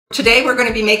Today we're going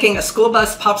to be making a school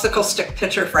bus popsicle stick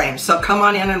picture frame, so come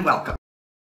on in and welcome.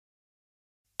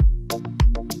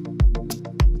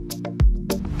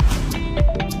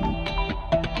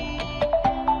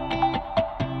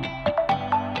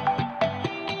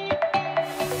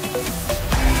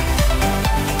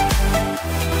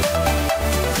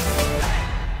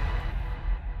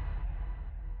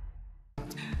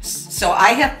 So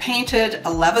I have painted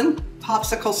 11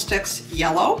 popsicle sticks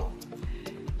yellow,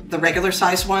 the regular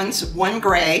size ones, one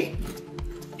gray,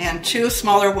 and two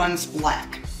smaller ones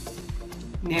black.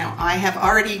 Now I have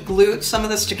already glued some of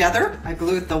this together. I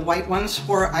glued the white ones,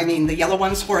 the yellow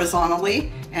ones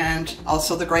horizontally, and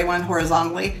also the gray one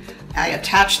horizontally. I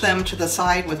attached them to the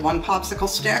side with one popsicle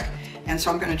stick, and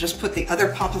so I'm going to just put the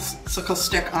other popsicle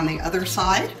stick on the other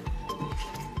side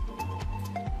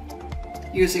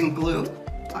using glue,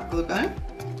 hot glue gun.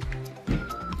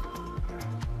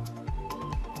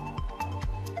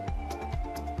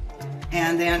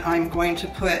 And then I'm going to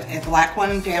put a black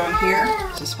one down here.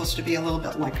 This is supposed to be a little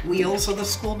bit like wheels of the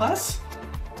school bus.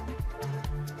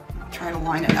 I'll try to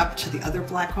line it up to the other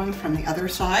black one from the other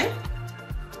side.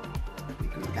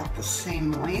 We've got the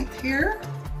same length here.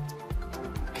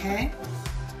 Okay.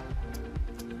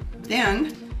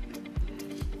 Then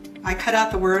I cut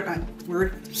out the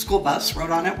word school bus,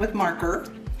 wrote on it with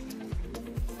marker.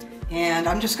 And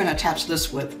I'm just going to attach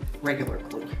this with regular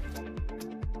glue.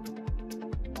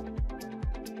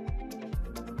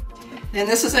 And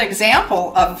this is an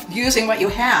example of using what you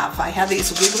have. I have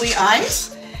these wiggly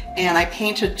eyes, and I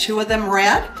painted two of them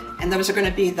red, and those are going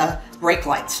to be the brake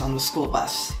lights on the school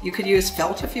bus. You could use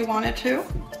felt if you wanted to,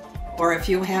 or if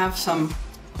you have some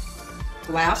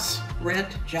glass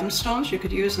red gemstones, you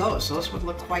could use those. Those would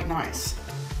look quite nice.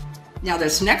 Now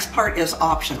this next part is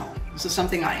optional. This is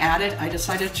something I added. I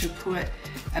decided to put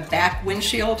a back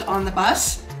windshield on the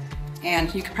bus.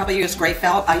 And you could probably use gray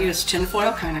felt. I used tin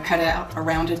foil, kind of cut out a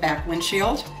rounded back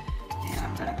windshield. And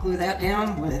I'm going to glue that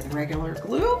down with regular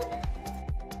glue.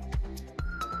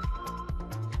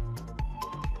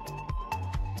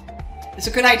 It's a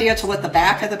good idea to let the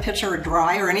back of the picture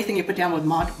dry, or anything you put down with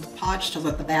Mod Podge, to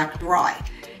let the back dry.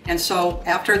 And so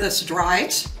after this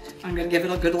dries, I'm going to give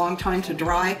it a good long time to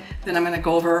dry. Then I'm going to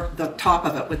go over the top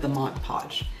of it with the Mod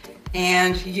Podge.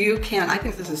 And you can, I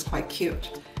think this is quite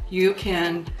cute. You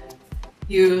can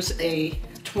use a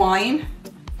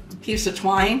piece of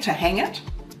twine to hang it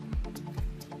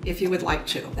if you would like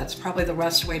to. That's probably the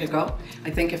best way to go. I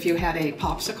think if you had a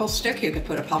popsicle stick, you could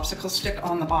put a popsicle stick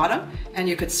on the bottom, and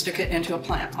you could stick it into a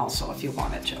plant also if you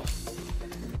wanted to.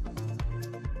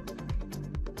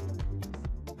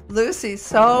 Lucy's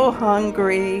so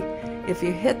hungry. If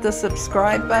you hit the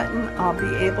subscribe button, I'll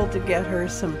be able to get her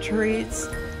some treats.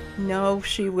 No,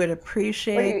 she would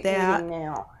appreciate that. What are you eating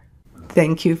now?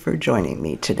 Thank you for joining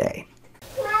me today.